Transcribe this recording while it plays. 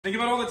Think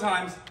about all the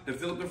times that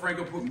Philip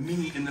DeFranco put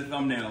me in the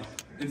thumbnail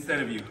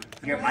instead of you.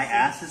 Yeah, my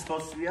ass is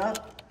supposed to be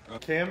up?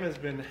 Cam has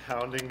been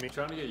hounding me.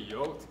 Trying to get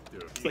yoked,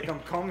 dude. It's like I'm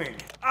coming.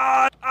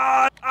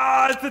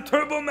 It's the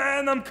Turbo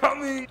Man, I'm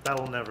coming. That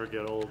will never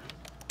get old.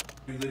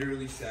 You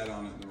literally sat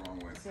on it the wrong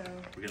way. So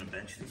we're gonna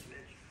bench this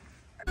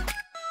bitch.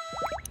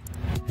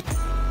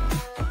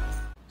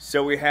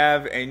 So we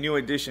have a new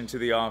addition to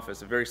the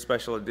office, a very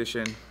special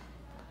addition,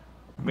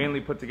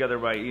 mainly put together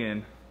by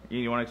Ian.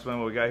 Ian, you want to explain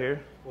what we got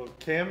here? Well,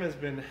 Cam has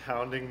been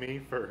hounding me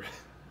for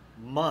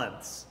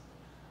months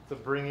to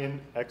bring in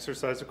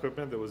exercise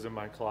equipment that was in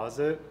my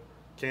closet.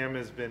 Cam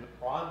has been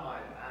on my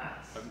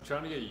ass. I've been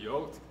trying to get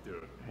yoked,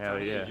 dude. Hell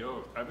yeah.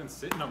 I've been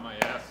sitting on my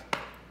ass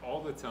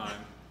all the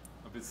time.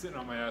 I've been sitting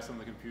on my ass on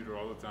the computer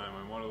all the time.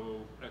 I want a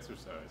little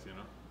exercise, you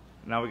know?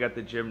 Now we got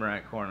the gym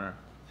rat corner.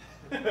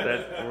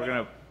 We're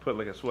gonna put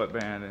like a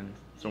sweatband and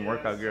some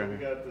workout gear. So we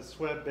got the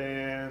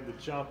sweatband, the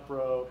jump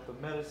rope, the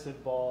medicine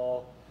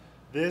ball.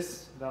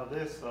 This, I'll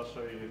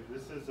show you.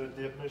 This is a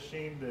dip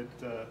machine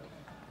that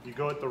you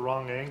go at the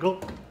wrong angle,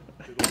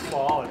 it'll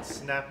fall and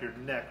snap your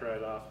neck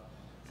right off.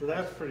 So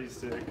that's pretty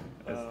sick.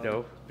 That's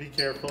dope. Be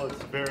careful,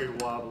 it's very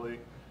wobbly.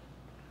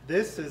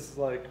 This is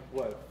like,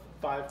 what,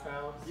 5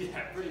 pounds?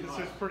 Yeah, pretty much.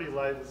 This is pretty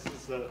light. This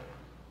is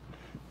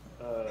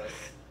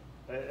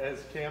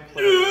as Cam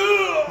put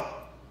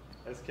it,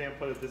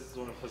 this is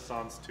one of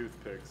Hassan's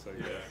toothpicks. So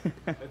Yeah.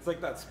 It's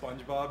like that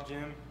SpongeBob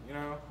gym, you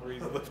know, where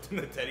he's lifting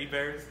the teddy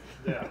bears.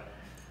 Yeah.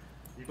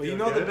 But you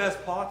know the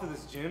best part of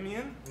this gym,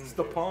 Ian? It's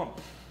the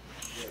pump.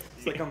 Yes.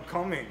 It's like I'm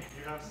coming.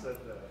 You have said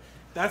that.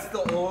 That's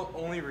the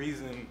only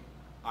reason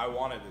I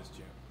wanted this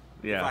gym.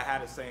 Yeah. If I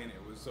had a say in it,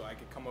 was so I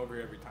could come over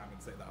here every time and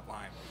say that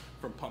line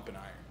from Pumping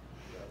Iron.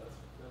 Yeah,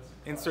 that's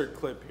Insert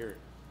clip here.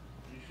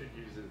 You should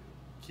use it.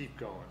 Keep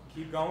going.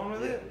 Keep going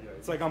with it? Yeah,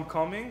 It's like I'm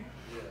coming.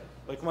 Yeah.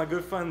 Like my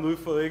good friend Lou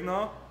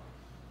Feligno.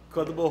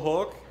 Credible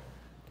hook.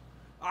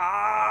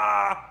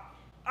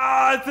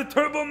 It's the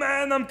Turbo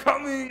Man, I'm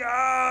coming.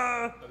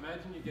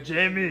 Imagine you get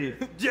Jamie!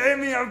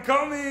 Jamie, I'm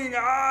coming.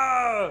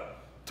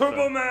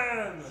 Turbo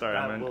Man. Sorry,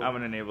 I'm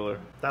an enabler.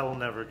 That will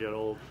never get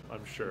old,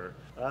 I'm sure.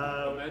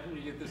 Imagine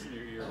you get this in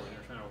your ear when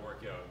you're trying to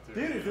work out, too.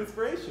 Dude, it's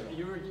inspirational.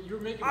 You were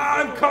making.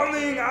 I'm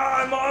coming.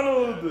 I'm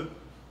Arnold.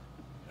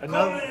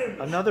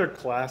 Another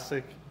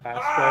classic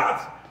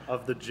aspect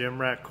of the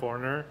gym rat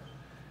corner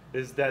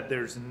is that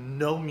there's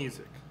no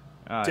music.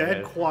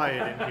 Dead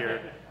quiet in here.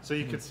 So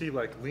you can see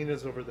like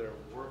Lena's over there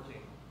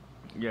working.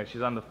 Yeah,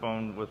 she's on the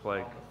phone with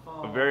like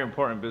a very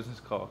important business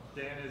call.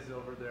 Dan is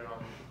over there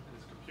on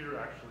his computer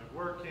actually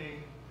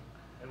working.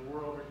 And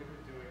we're over here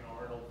doing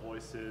Arnold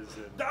voices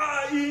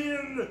and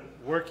Ian.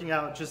 working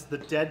out just the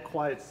dead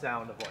quiet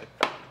sound of like.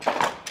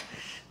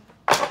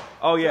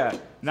 Oh yeah,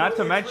 not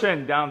to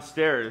mention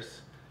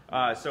downstairs.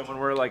 So when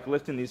we're like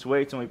lifting these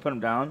weights and we put them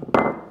down,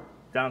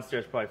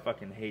 downstairs probably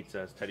fucking hates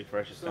us. Teddy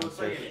Fresh is So it's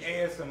like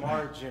downstairs. an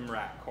ASMR gym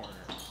rat corner.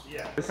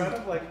 Yeah, it's kind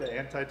of like the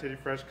anti-Teddy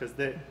Fresh because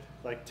they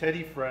like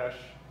Teddy Fresh.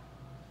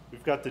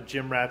 We've got the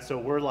gym rats, so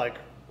we're like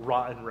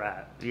rotten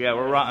rat. Yeah,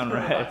 we're rotten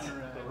rats.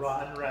 The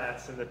rotten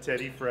rats and the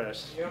Teddy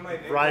Fresh. You know my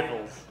nickname,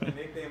 Rivals. My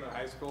nickname in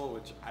high school,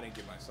 which I didn't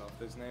give myself,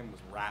 his name was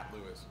Rat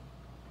Lewis.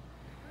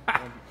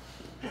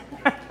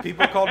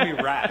 People called me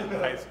Rat in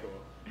high school.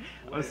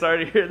 I'm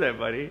sorry to hear that,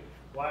 buddy.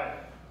 Why?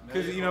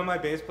 Because you know my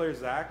bass player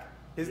Zach,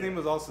 his name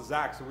was also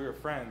Zach, so we were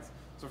friends.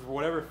 So for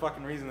whatever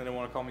fucking reason, they didn't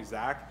want to call me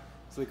Zach,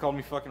 so they called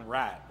me fucking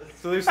Rat.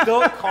 So there's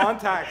still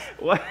contacts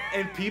What?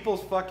 in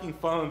people's fucking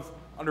phones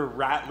under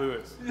Rat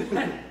Lewis.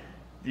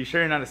 You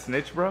sure you're not a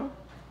snitch, bro?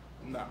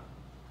 No.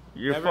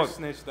 You're Never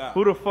snitched out.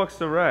 Who the fuck's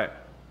the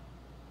rat?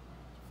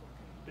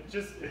 It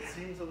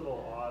seems a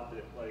little odd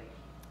that like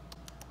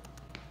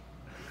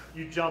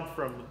you jump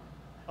from,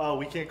 oh,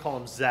 we can't call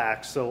him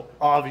Zach, so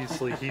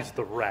obviously he's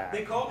the rat.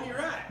 They called me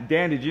Rat.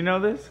 Dan, did you know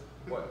this?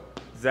 What?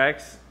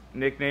 Zach's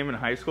nickname in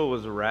high school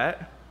was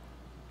Rat.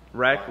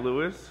 Rat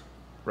Lewis.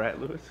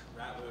 Rat Lewis.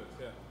 Rat Lewis,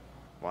 yeah.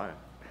 Why?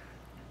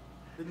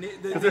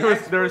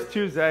 There was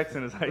 2 Zachs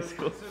in his high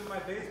school. This is my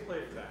bass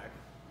player Zach.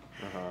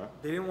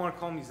 They didn't want to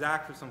call me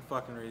Zach for some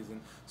fucking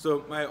reason.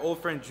 So my old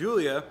friend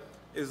Julia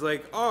is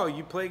like, oh,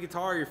 you play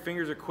guitar, your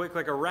fingers are quick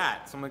like a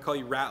rat, so I'm gonna call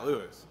you Rat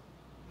Lewis.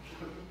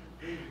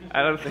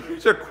 I don't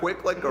think. You're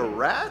quick like a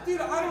rat?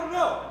 Dude, I don't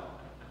know.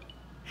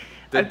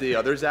 Did the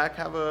other Zach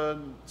have a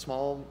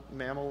small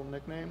mammal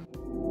nickname?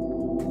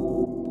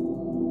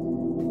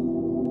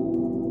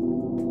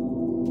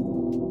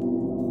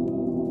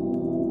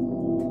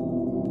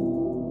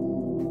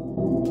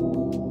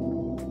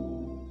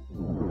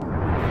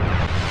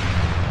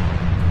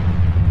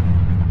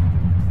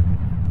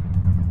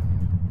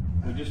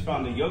 We just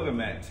found a yoga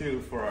mat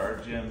too for our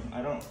gym.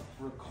 I don't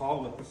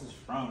recall what this is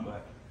from,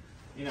 but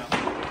you know,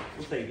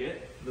 we'll take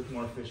it. Looks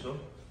more official.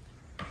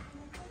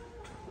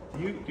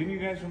 Do you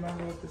guys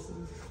remember what this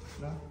is?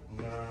 No?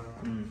 No.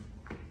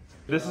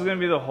 This is gonna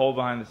be the whole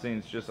behind the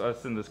scenes, just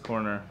us in this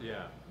corner.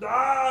 Yeah.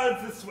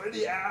 It's the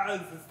sweaty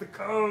ass, it's the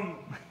cum.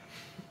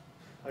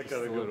 I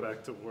gotta go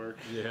back to work.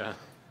 Yeah.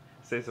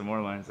 Say some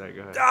more lines, Zach.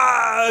 Go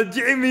ahead.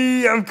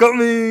 Jamie, I'm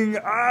coming.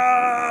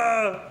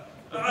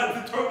 Ah,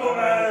 the Turbo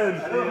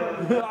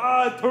Man!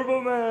 Ah,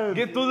 Turbo Man!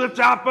 Get to the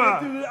chopper!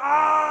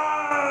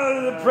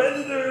 The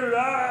Predator!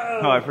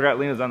 Ah! Oh, I forgot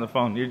Lena's on the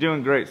phone. You're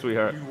doing great,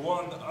 sweetheart. You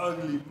one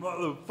ugly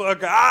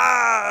motherfucker!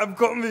 Ah, I'm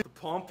coming! The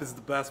pump is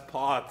the best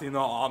part, you know,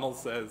 Arnold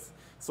says.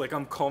 It's like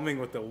I'm coming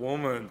with a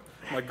woman.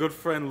 My good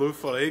friend Lou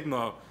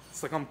Ferrigno.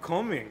 It's like I'm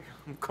coming.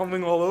 I'm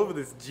coming all over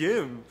this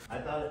gym. I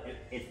thought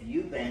if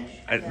you bench...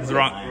 It's the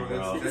wrong...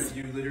 Bro,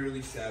 you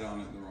literally sat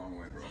on it the wrong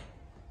way, bro.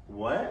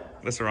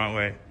 What? That's the wrong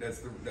way.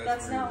 That's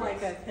not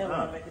like a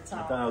pillow at the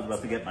top. I thought I was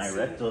about to get my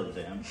rectal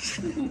exam.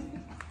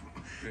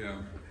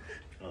 Yeah.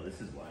 Oh, this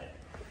is why.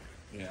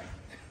 Yeah.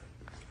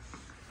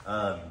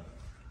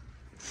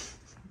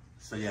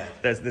 So yeah.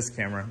 That's this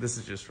camera. This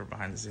is just for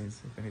behind the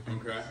scenes, if anything.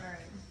 Okay. All right.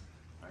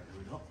 All right, here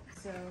we go.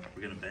 So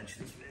We're gonna bench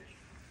this bitch.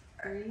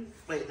 3.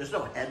 Wait, there's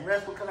no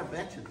headrest? What kind of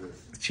bench is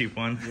this? The cheap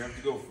one. You have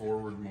to go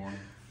forward more.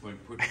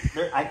 Like put.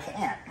 I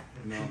can't.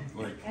 No.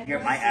 Like.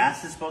 My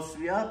ass is supposed to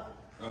be up?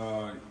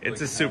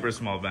 It's like a super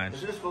small bench.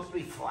 Is it supposed to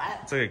be flat?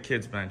 It's like a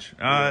kid's bench.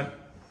 What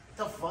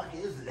the fuck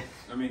is this?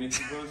 I mean, it's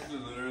supposed to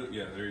literally.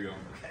 Yeah. There you go.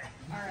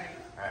 All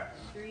right.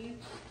 3,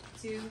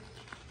 2.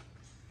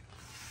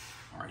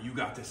 All right. You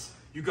got this.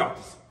 You got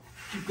this.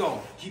 Keep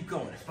going. Keep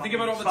going. Think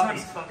about all the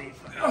times.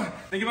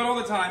 Think about all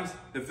the times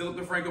that Philip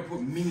DeFranco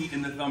put me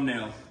in the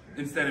thumbnail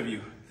instead of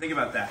you. Think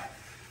about that.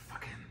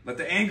 Fucking let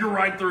the anger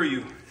ride through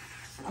you.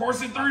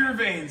 Course it through your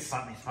veins.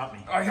 Spot me.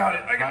 I got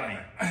it. I got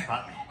it.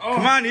 Spot me. Oh,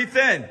 Come on,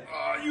 Ethan.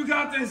 you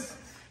got this.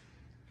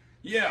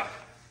 Yeah.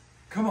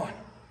 Come on.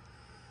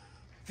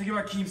 Think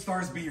about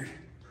Keemstar's beard.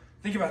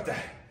 Think about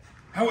that.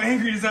 How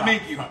angry does that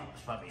make you?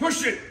 Spot me.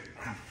 Push it.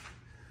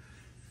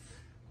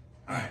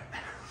 All right.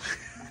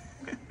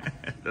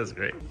 That's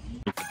great.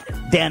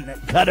 Damn it,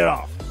 cut it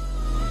off.